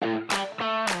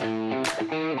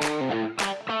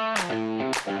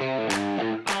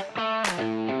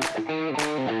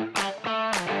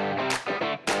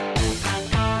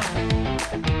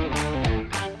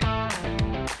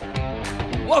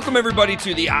Welcome, everybody,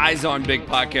 to the Eyes on Big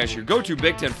podcast, your go-to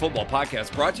Big Ten football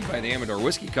podcast, brought to you by the Amador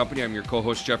Whiskey Company. I'm your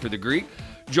co-host, Jeffrey the Greek,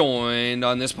 joined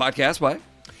on this podcast by...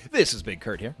 This is Big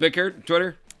Kurt here. Big Kurt,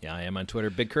 Twitter. Yeah, I am on Twitter.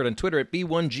 Big Kurt on Twitter at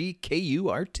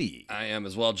B1GKURT. I am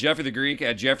as well. Jeffrey the Greek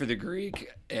at Jeffrey the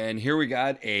Greek. And here we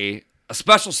got a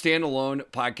special standalone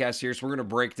podcast here. So we're going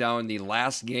to break down the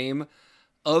last game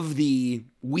of the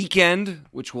weekend,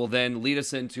 which will then lead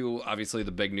us into, obviously,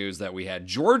 the big news that we had.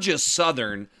 Georgia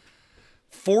Southern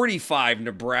 45,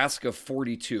 Nebraska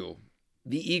 42.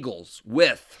 The Eagles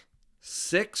with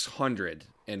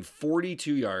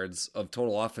 642 yards of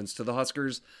total offense to the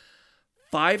Huskers,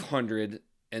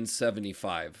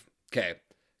 575. Okay,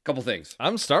 couple things. I'm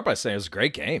going to start by saying it was a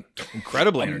great game.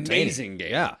 Incredibly entertaining. Amazing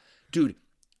game. Yeah. Dude,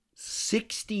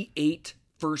 68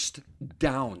 first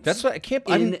downs. That's what I can't...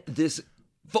 in this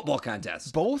football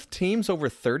contest. Both teams over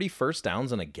 30 first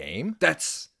downs in a game?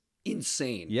 That's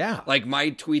insane. Yeah. Like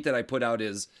my tweet that I put out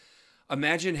is,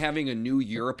 imagine having a new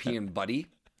European buddy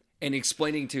and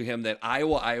explaining to him that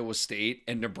Iowa State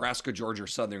and Nebraska Georgia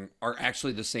Southern are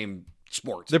actually the same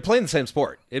sport. They're playing the same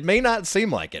sport. It may not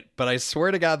seem like it, but I swear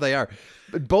to God they are.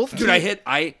 But both Dude, teams...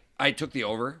 I took the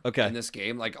over Okay. in this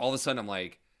game. Like all of a sudden I'm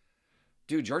like,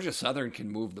 dude, Georgia Southern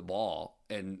can move the ball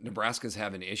and Nebraska's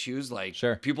having issues. Like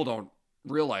Sure. People don't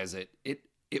realize it. It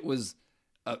was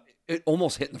it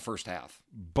almost hit in the first half.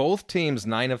 Both teams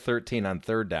 9 of 13 on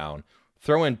third down,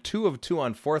 throw in 2 of 2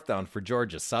 on fourth down for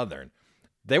Georgia Southern.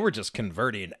 They were just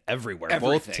converting everywhere,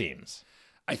 both Everything. teams.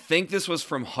 I think this was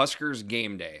from Huskers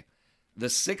game day. The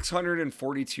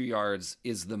 642 yards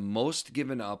is the most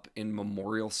given up in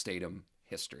Memorial Stadium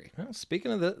history. Well,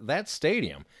 speaking of that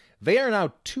stadium, they are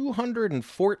now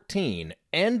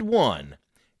 214-1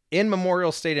 in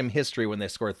Memorial Stadium history when they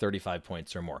scored 35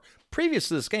 points or more. Previous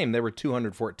to this game, they were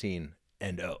 214-0.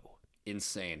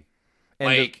 Insane.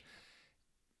 And like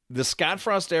the Scott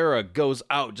Frost era goes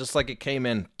out just like it came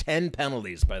in. 10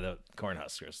 penalties by the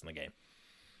Cornhuskers in the game.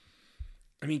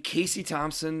 I mean, Casey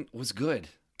Thompson was good.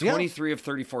 Yeah. 23 of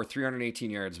 34, 318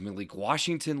 yards. Malik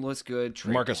Washington looks good.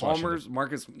 Marcus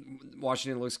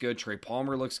Washington looks good. Trey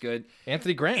Palmer looks good.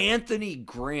 Anthony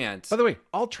Grant. By the way,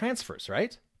 all transfers,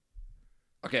 right?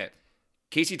 Okay.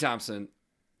 Casey Thompson,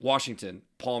 Washington,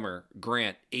 Palmer,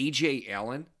 Grant, A.J.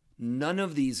 Allen. None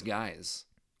of these guys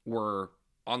were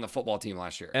on the football team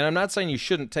last year. And I'm not saying you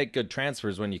shouldn't take good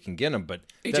transfers when you can get them, but...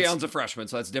 A.J. Allen's a freshman,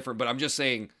 so that's different. But I'm just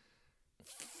saying,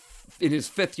 in his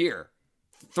fifth year,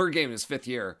 third game in his fifth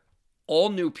year, all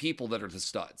new people that are the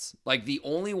studs. Like the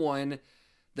only one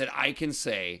that I can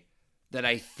say that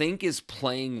I think is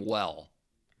playing well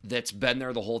that's been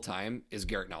there the whole time is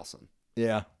Garrett Nelson.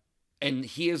 Yeah. And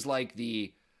he is like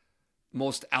the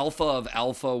most alpha of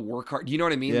alpha work hard. You know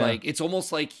what I mean? Yeah. Like it's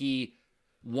almost like he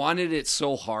wanted it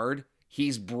so hard,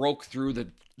 he's broke through the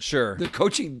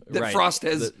coaching that Right. Frost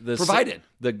has provided.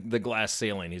 The glass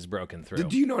ceiling he's broken through.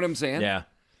 Do you know what I'm saying? Yeah.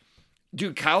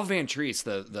 Dude, Kyle Van Treese,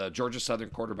 the Georgia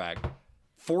Southern quarterback,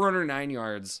 409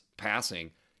 yards passing.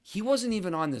 He wasn't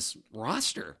even on this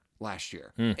roster last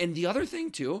year. And the other thing,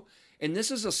 too, and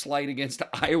this is a slight against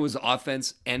Iowa's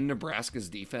offense and Nebraska's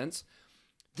defense,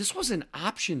 this was an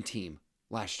option team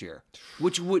last year,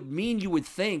 which would mean you would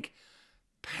think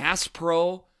pass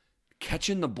pro,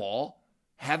 catching the ball,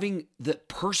 having the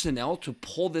personnel to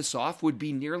pull this off would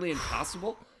be nearly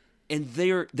impossible. And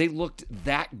they looked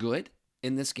that good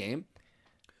in this game.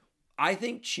 I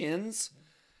think Chins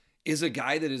is a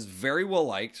guy that is very well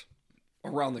liked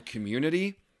around the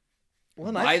community,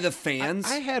 by the fans.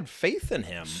 I had faith in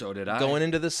him. So did I. Going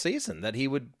into this season, that he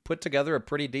would put together a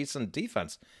pretty decent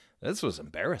defense. This was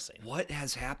embarrassing. What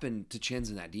has happened to Chins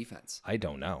in that defense? I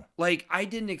don't know. Like, I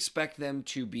didn't expect them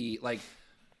to be, like,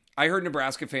 I heard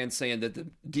Nebraska fans saying that the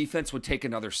defense would take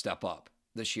another step up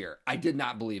this year. I did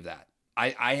not believe that.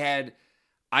 I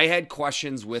had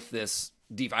questions with this.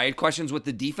 I had questions with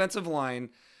the defensive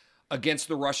line against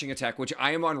the rushing attack, which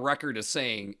I am on record as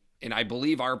saying, and I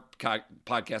believe our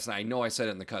podcast, and I know I said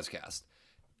it in the Cuzcast,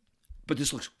 but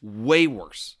this looks way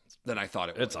worse than I thought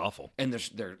it would. It's awful. And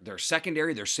their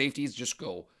secondary, their safeties just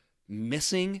go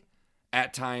missing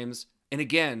at times. And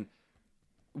again,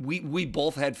 we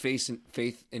both had faith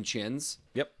in Chins.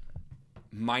 Yep.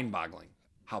 Mind-boggling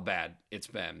how bad it's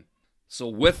been. So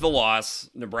with the loss,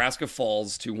 Nebraska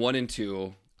falls to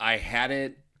 1-2. I had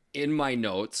it in my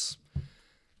notes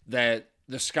that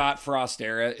the Scott Frost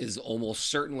era is almost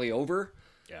certainly over.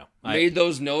 Yeah. Made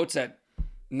those notes at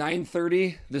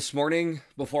 9:30 this morning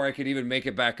before I could even make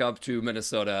it back up to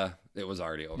Minnesota. It was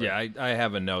already over. Yeah, I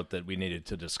have a note that we needed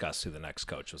to discuss who the next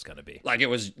coach was going to be. It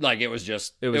was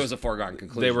a foregone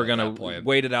conclusion. They were going to to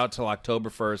wait it out till October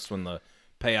 1st when the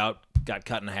payout got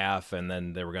cut in half, and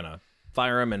then they were going to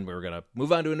fire him, and we were going to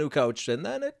move on to a new coach, and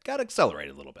then it got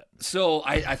accelerated a little bit. So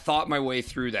I thought my way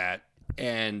through that,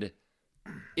 and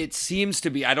it seems to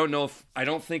be, I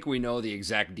don't think we know the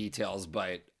exact details,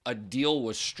 but a deal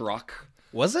was struck.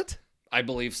 Was it? I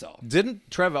believe so.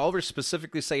 Didn't Trev Alvers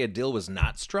specifically say a deal was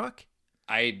not struck?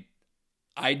 I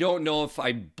don't know if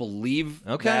I believe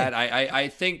that. I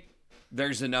think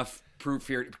there's enough proof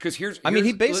here, because here's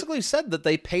he basically said that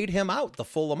they paid him out the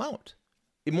full amount.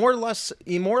 He more or less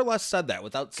said that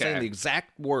without saying the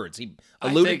exact words. He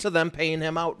alluded to them paying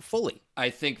him out fully.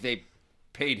 I think they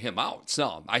paid him out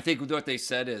some. I think what they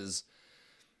said is,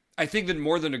 I think that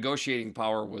more the negotiating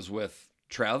power was with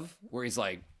Trev, where he's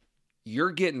like,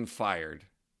 you're getting fired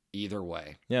either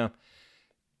way. Yeah.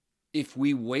 If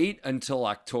we wait until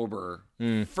October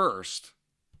 1st,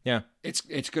 yeah, it's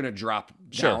going to drop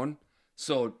down.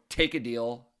 So take a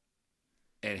deal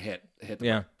and hit the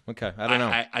mark. Okay. I don't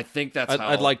know. I think that's how.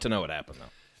 I'd like to know what happened,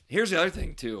 though. Here's the other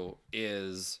thing, too,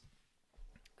 is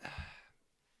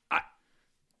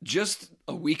just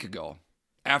a week ago,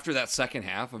 after that second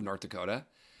half of North Dakota,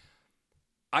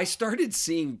 I started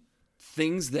seeing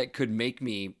things that could make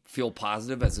me feel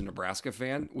positive as a Nebraska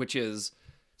fan, which is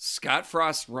Scott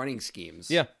Frost's running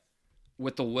schemes. Yeah.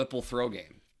 With the Whipple throw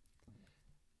game.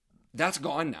 That's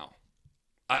gone now.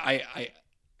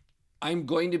 I'm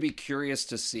going to be curious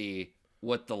to see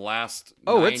what the last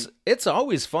it's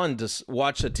always fun to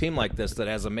watch a team like this that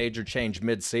has a major change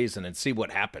mid-season and see what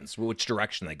happens, which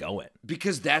direction they go in.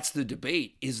 Because that's the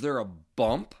debate. Is there a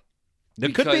bump? There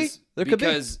could be.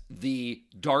 Because the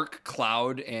dark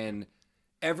cloud and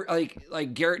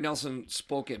like Garrett Nelson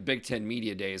spoke at Big Ten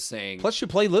Media Days saying, plus you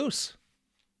play loose.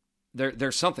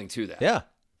 There's something to that. Yeah.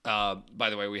 By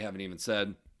the way, we haven't even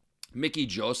said Mickey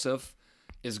Joseph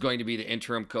is going to be the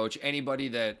interim coach. Anybody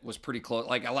that was pretty close,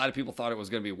 like a lot of people thought it was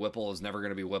going to be Whipple, is never going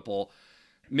to be Whipple.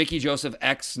 Mickey Joseph,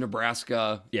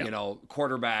 ex-Nebraska,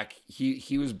 quarterback,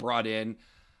 he was brought in.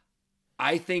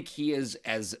 I think he is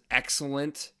as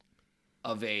excellent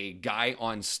of a guy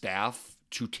on staff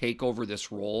to take over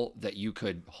this role that you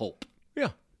could hope. Yeah.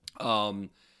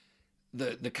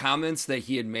 The comments that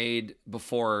he had made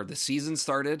before the season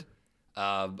started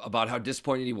about how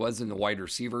disappointed he was in the wide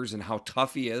receivers and how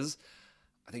tough he is,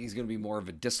 I think he's going to be more of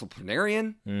a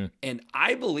disciplinarian. And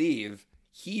I believe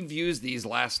he views these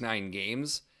last 9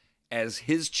 games as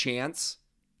his chance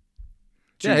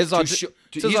to, he's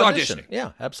auditioning.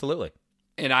 Yeah, absolutely.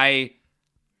 And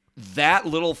that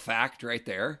little fact right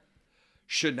there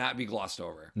should not be glossed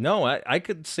over. No, I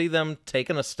could see them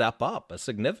taking a step up, a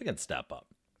significant step up.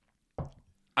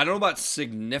 I don't know about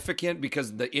significant,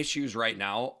 because the issues right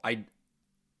now,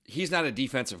 he's not a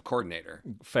defensive coordinator.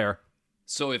 Fair.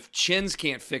 So if Chins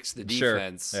can't fix the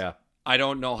defense, I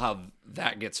don't know how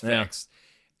that gets fixed.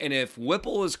 Yeah. And if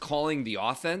Whipple is calling the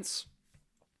offense,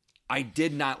 I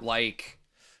did not like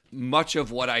much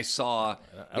of what I saw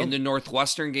in the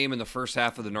Northwestern game in the first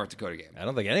half of the North Dakota game. I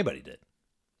don't think anybody did.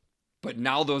 But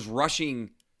now those rushing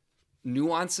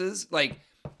nuances, like,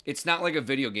 it's not like a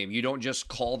video game. You don't just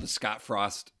call the Scott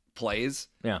Frost plays.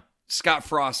 Yeah. Scott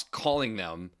Frost calling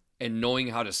them and knowing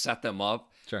how to set them up.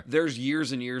 Sure. There's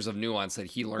years and years of nuance that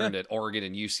he learned at Oregon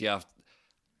and UCF.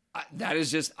 That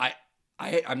is just,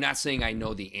 I'm not saying I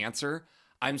know the answer.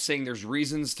 I'm saying there's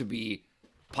reasons to be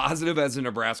positive as a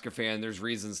Nebraska fan. There's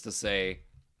reasons to say,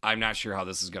 I'm not sure how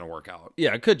this is going to work out.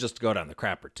 Yeah, it could just go down the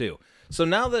crapper too. So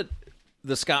now that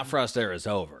the Scott Frost era is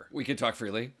over, we can talk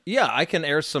freely. Yeah, I can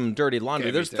air some dirty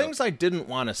laundry. There's things I didn't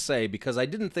want to say because I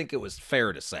didn't think it was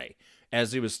fair to say,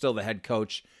 as he was still the head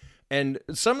coach. And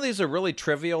some of these are really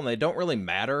trivial and they don't really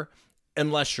matter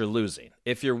unless you're losing.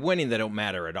 If you're winning, they don't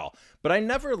matter at all. But I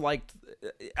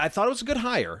thought it was a good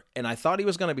hire and I thought he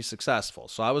was going to be successful.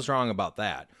 So I was wrong about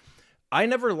that. I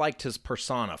never liked his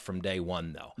persona from day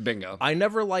one, though. Bingo. I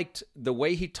never liked the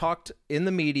way he talked in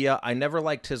the media. I never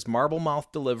liked his marble mouth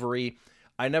delivery.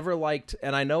 I never liked,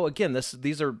 and I know, again,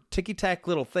 these are ticky-tack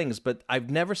little things, but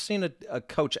I've never seen a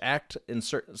coach act in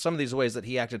some of these ways that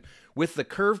he acted, with the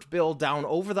curved bill down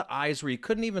over the eyes where you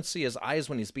couldn't even see his eyes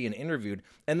when he's being interviewed,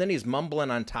 and then he's mumbling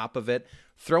on top of it,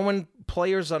 throwing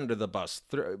players under the bus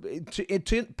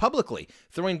publicly,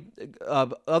 throwing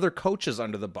other coaches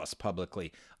under the bus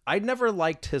publicly. I never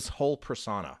liked his whole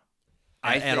persona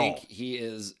I think he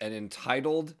is an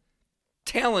entitled,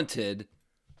 talented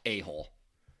a-hole.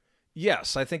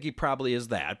 Yes, I think he probably is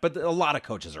that. But a lot of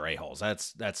coaches are a-holes.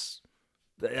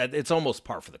 It's almost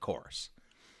par for the course.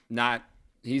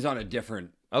 He's on a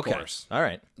different course. All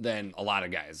right. Than a lot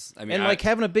of guys. I mean,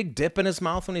 having a big dip in his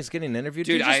mouth when he's getting interviewed.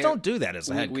 Dude, you just don't do that as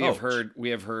a head coach. We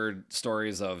have heard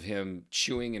stories of him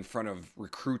chewing in front of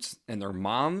recruits and their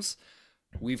moms.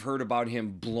 We've heard about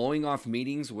him blowing off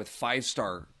meetings with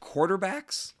 5-star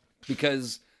quarterbacks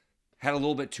because had a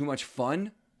little bit too much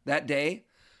fun that day.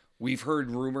 We've heard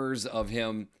rumors of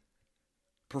him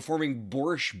performing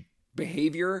boorish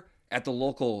behavior at the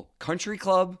local country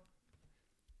club.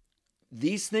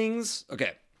 These things,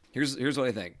 okay, here's what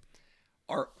I think.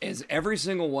 Is every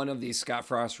single one of these Scott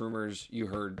Frost rumors you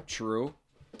heard true?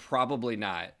 Probably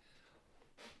not.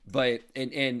 But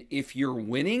and if you're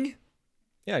winning,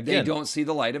 again, they don't see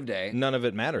the light of day. None of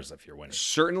it matters if you're winning.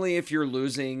 Certainly if you're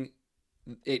losing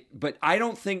it, but I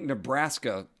don't think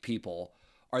Nebraska people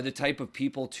are the type of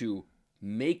people to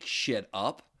make shit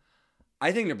up.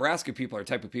 I think Nebraska people are the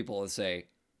type of people that say,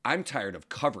 I'm tired of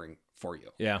covering for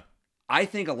you. Yeah. I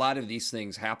think a lot of these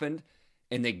things happened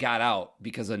and they got out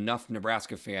because enough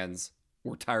Nebraska fans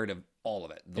were tired of all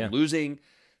of it. The losing,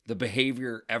 the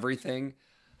behavior, everything.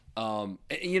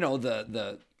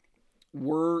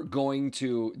 We're going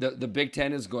to, the Big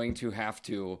Ten is going to have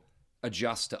to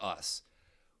adjust to us.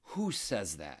 Who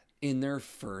says that in their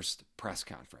first press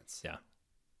conference? Yeah.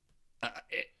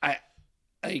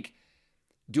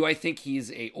 Do I think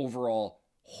he's a overall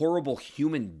horrible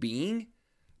human being?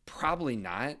 Probably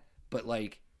not, but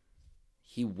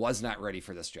he was not ready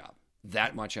for this job.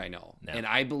 That much I know. No. And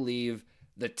I believe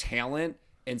the talent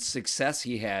and success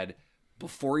he had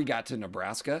before he got to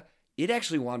Nebraska, it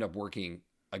actually wound up working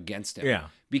against him. Yeah.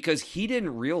 Because he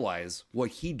didn't realize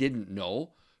what he didn't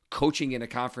know coaching in a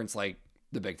conference like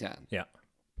the Big Ten. Yeah.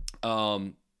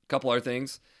 Couple other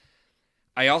things.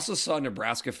 I also saw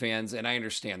Nebraska fans, and I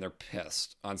understand they're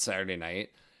pissed on Saturday night.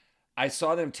 I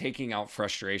saw them taking out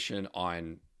frustration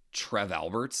on Trev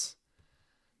Alberts.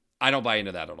 I don't buy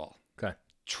into that at all. Okay.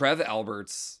 Trev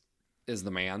Alberts is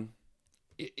the man.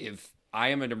 If I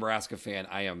am a Nebraska fan,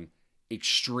 I am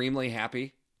extremely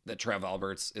happy that Trev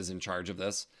Alberts is in charge of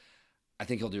this. I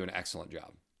think he'll do an excellent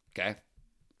job. Okay.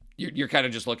 You're kind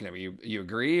of just looking at me. You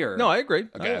agree? Or no, I agree.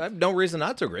 Okay. I have no reason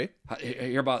not to agree. How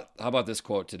about this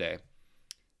quote today?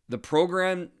 The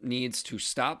program needs to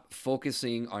stop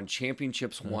focusing on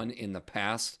championships won in the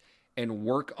past and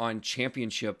work on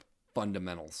championship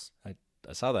fundamentals. I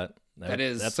saw that.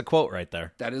 That's a quote right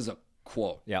there. That is a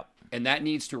quote. Yep. And that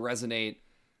needs to resonate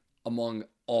among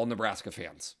all Nebraska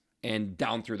fans and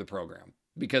down through the program.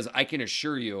 Because I can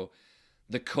assure you,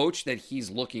 the coach that he's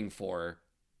looking for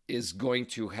is going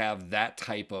to have that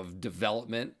type of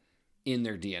development in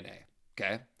their DNA.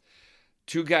 Okay.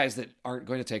 Two guys that aren't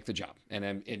going to take the job.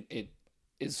 And it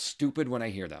is stupid when I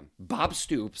hear them. Bob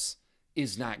Stoops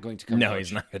is not going to come coach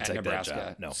he's not going to take Nebraska. That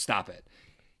job. No. Stop it.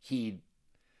 He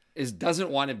doesn't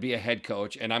want to be a head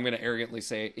coach. And I'm going to arrogantly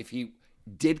say if he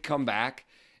did come back,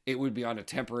 it would be on a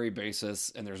temporary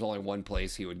basis. And there's only one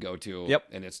place he would go to. Yep.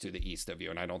 And it's to the east of you.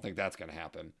 And I don't think that's going to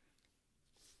happen.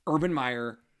 Urban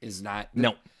Meyer is not.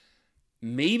 No.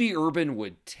 Maybe Urban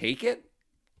would take it.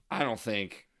 I don't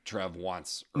think Trev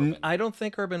wants Urban. I don't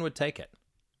think Urban would take it.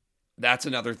 That's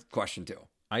another question too.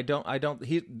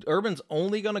 Urban's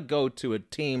only going to go to a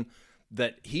team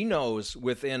that he knows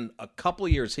within a couple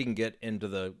of years he can get into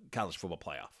the college football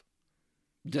playoff.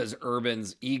 Does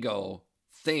Urban's ego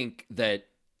think that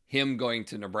him going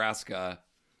to Nebraska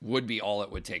would be all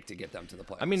it would take to get them to the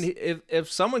playoffs? I mean,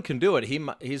 if someone can do it,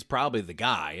 he's probably the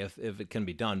guy if it can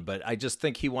be done. But I just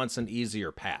think he wants an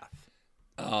easier path.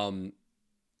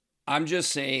 I'm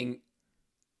just saying,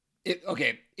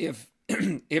 if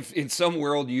in some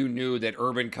world you knew that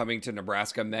Urban coming to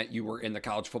Nebraska meant you were in the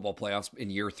college football playoffs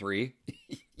in year 3,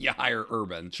 you hire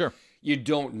Urban. Sure. You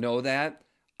don't know that.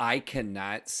 I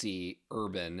cannot see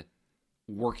Urban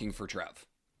working for Trev.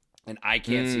 And I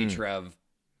can't see Trev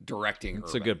directing Urban.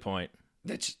 That's a good point.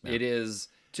 It is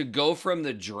to go from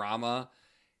the drama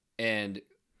and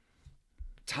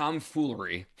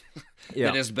tomfoolery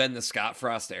that has been the Scott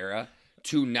Frost era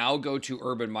to now go to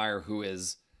Urban Meyer, who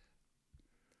is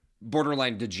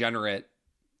borderline degenerate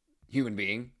human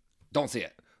being. Don't see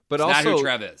it. But it's also, not who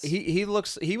Trev is. He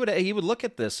would look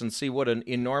at this and see what an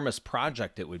enormous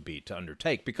project it would be to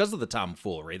undertake because of the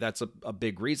tomfoolery. That's a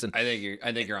big reason. I think you're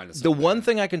onto something. The one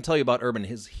thing I can tell you about Urban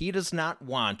is he does not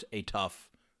want a tough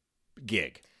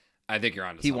gig. I think you're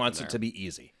onto He something. wants there. it to be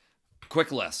easy.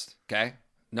 Quick list, okay?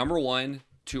 Number 1,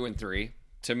 2, and 3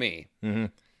 to me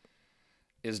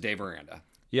is Dave Aranda.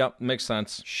 Yep, makes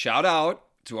sense. Shout out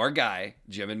to our guy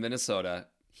Jim in Minnesota.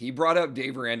 He brought up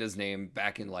Dave Aranda's name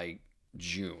back in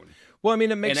June. Well, I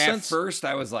mean, it makes sense. And at first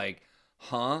I was like,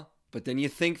 huh? But then you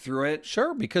think through it.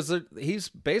 Sure, because he's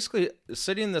basically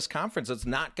sitting in this conference. It's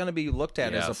not going to be looked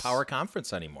at as a power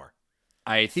conference anymore.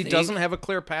 He doesn't have a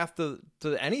clear path to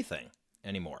anything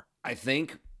anymore. I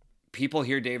think people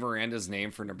hear Dave Aranda's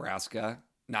name for Nebraska,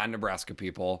 non-Nebraska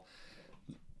people,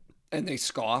 and they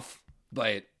scoff,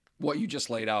 but what you just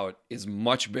laid out is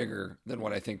much bigger than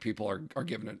what I think people are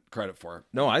giving it credit for.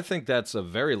 No, I think that's a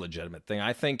very legitimate thing.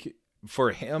 I think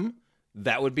for him,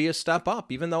 that would be a step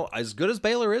up, even though as good as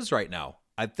Baylor is right now,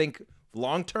 I think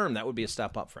long term that would be a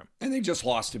step up for him. And they just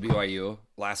lost to BYU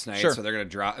last night, Sure. so they're going to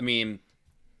drop. I mean,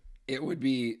 it would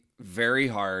be very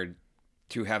hard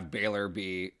to have Baylor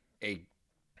be a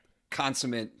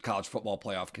consummate college football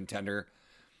playoff contender.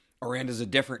 Aranda's a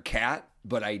different cat,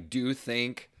 but I do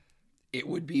think it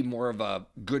would be more of a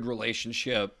good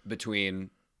relationship between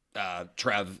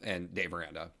Trev and Dave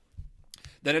Aranda.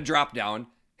 Then it dropped down.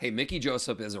 Hey, Mickey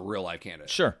Joseph is a real life candidate.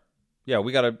 Sure. Yeah,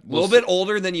 we got to... A little bit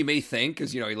older than you may think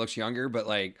because, he looks younger, but,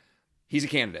 he's a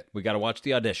candidate. We got to watch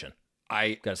the audition.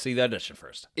 Got to see the audition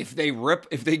first. If they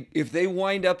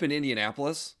wind up in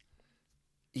Indianapolis,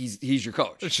 he's your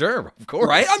coach. Sure, of course.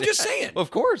 Right? I'm just saying.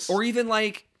 Of course. Or even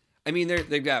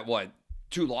they've got what,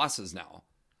 2 losses now.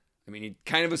 I mean, you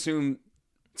kind of assume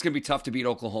it's going to be tough to beat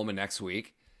Oklahoma next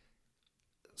week.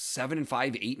 7-5,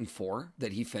 8-4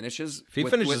 that he finishes. If he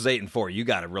finishes 8-4, you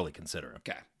got to really consider him.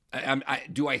 Okay.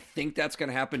 Do I think that's going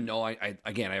to happen? No. I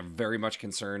have very much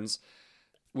concerns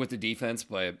with the defense,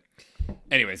 but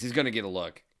anyways, he's going to get a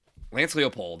look. Lance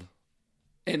Leopold,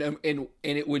 and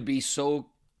it would be so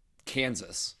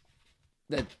Kansas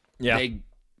that they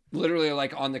literally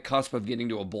are on the cusp of getting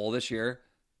to a bowl this year,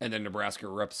 and then Nebraska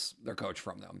rips their coach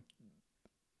from them.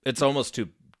 It's almost too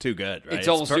good, right? It's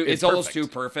almost too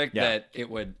perfect that it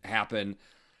would happen.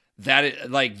 That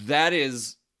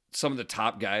is some of the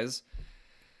top guys.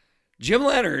 Jim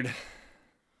Leonhard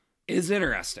is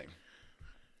interesting.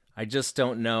 I just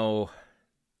don't know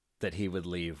that he would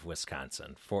leave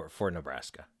Wisconsin for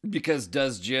Nebraska. Because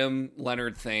does Jim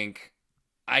Leonhard think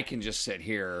I can just sit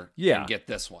here and get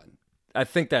this one? I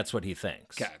think that's what he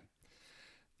thinks. Okay.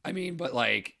 I mean, but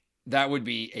that would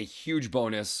be a huge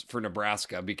bonus for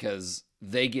Nebraska because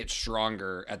they get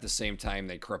stronger at the same time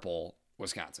they cripple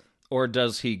Wisconsin. Or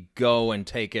does he go and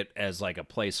take it as a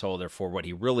placeholder for what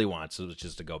he really wants, which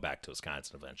is to go back to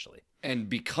Wisconsin eventually? And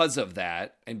because of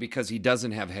that, and because he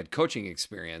doesn't have head coaching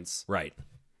experience, right?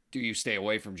 Do you stay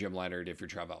away from Jim Leonhard if you're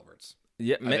Trev Alberts?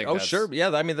 Yeah. Sure. Yeah.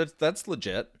 I mean, that's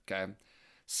legit. Okay.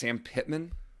 Sam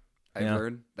Pittman, I've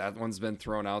heard that one's been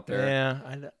thrown out there.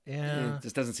 Yeah.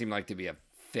 This doesn't seem like to be a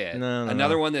fit. No,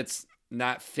 Another one that's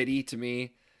not fitty to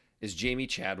me is Jamie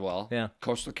Chadwell. Yeah.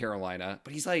 Coastal Carolina,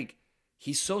 but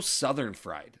he's so Southern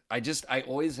fried. I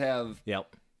always have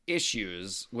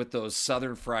issues with those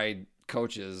Southern fried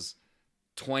coaches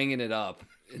twanging it up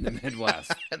in the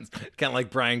Midwest. Kind of like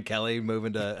Brian Kelly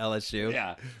moving to LSU.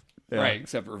 Yeah. Right,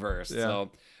 except reverse. Yeah.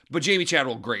 So, but Jamie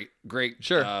Chadwell, great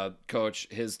sure. Coach.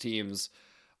 His teams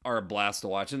are a blast to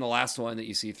watch. And the last one that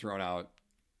you see thrown out,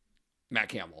 Matt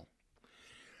Campbell.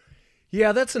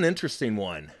 Yeah, that's an interesting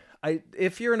one.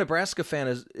 If you're a Nebraska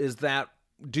fan,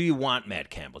 do you want Matt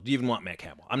Campbell? Do you even want Matt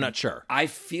Campbell? I'm not sure. I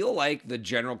feel like the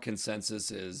general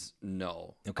consensus is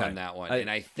no on that one. And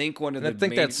I think one of the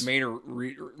major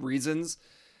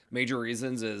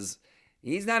reasons is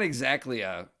he's not exactly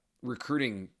a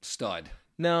recruiting stud.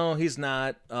 No, he's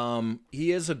not.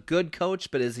 He is a good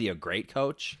coach, but is he a great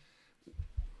coach?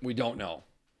 We don't know.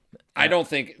 I don't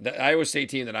think the Iowa State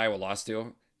team that Iowa lost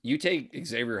to, you take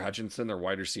Xavier Hutchinson, their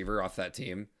wide receiver, off that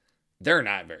team, they're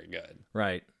not very good.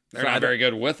 Right. They're not very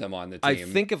good with him on the team. I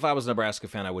think if I was a Nebraska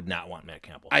fan, I would not want Matt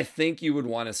Campbell. I think you would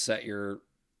want to set your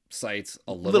sights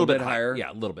a little bit higher.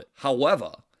 Yeah, a little bit.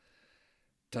 However,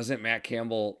 doesn't Matt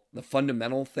Campbell, the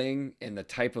fundamental thing and the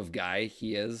type of guy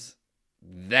he is,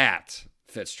 that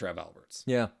fits Trev Alberts.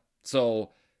 Yeah.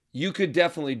 So you could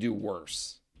definitely do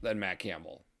worse than Matt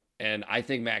Campbell. And I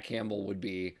think Matt Campbell would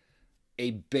be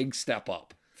a big step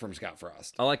up from Scott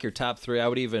Frost. I like your top 3. I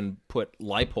would even put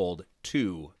Leipold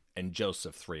 2 and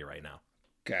Joseph 3 right now.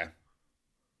 Okay.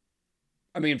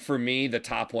 I mean, for me, the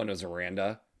top one was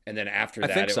Aranda. And then after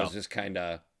that, it was just kind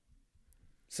of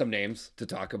some names to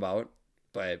talk about.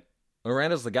 But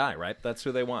Aranda's the guy, right? That's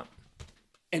who they want.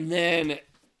 And then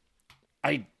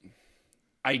I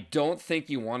don't think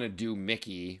you want to do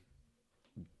Mickey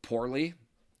poorly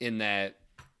in that,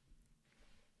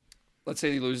 let's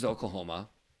say they lose to Oklahoma.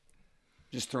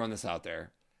 Just throwing this out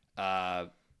there.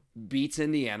 Beats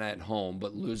Indiana at home,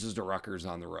 but loses to Rutgers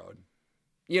on the road.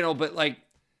 But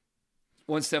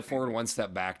one step forward, one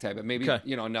step back type. But maybe,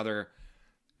 another,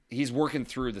 he's working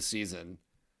through the season.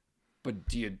 But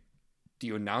do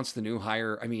you announce the new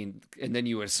hire? I mean, and then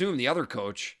you assume the other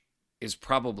coach is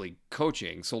probably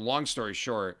coaching. So long story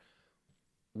short,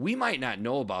 we might not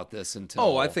know about this until...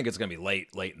 Oh, I think it's going to be late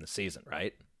in the season,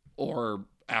 right? Or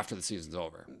after the season's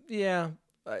over. Yeah.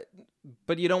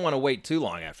 But you don't want to wait too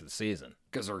long after the season.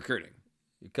 Because of recruiting.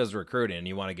 because of recruiting, and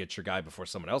you want to get your guy before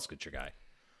someone else gets your guy.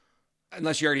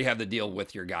 Unless you already have the deal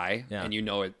with your guy, and you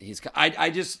know it. I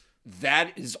just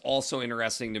that is also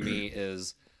interesting to me.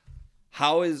 Is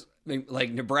how is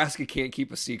like Nebraska can't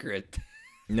keep a secret.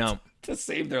 No, to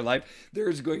save their life.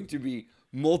 There's going to be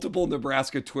multiple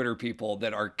Nebraska Twitter people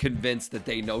that are convinced that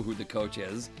they know who the coach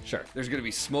is. Sure. There's going to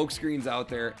be smoke screens out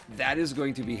there. That is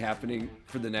going to be happening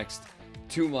for the next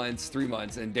 2 months, 3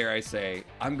 months, and dare I say,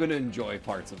 I'm going to enjoy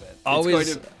parts of it.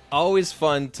 Always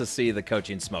fun to see the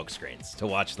coaching smoke screens, to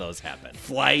watch those happen.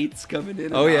 Flights coming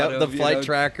in. The flight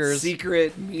trackers.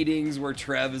 Secret meetings where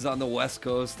Trev is on the West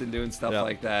Coast and doing stuff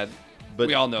like that. But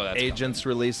we all know that agents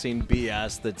releasing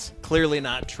BS that's clearly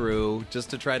not true, just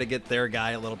to try to get their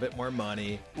guy a little bit more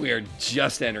money. We are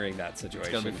just entering that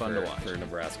situation. It's gonna be fun to watch for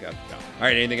Nebraska. No. All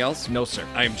right, anything else? No, sir.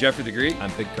 I am Jeffrey the Greek. I'm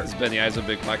Big Kurt. This has been the Eyes on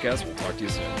Big podcast. We'll talk to you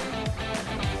soon.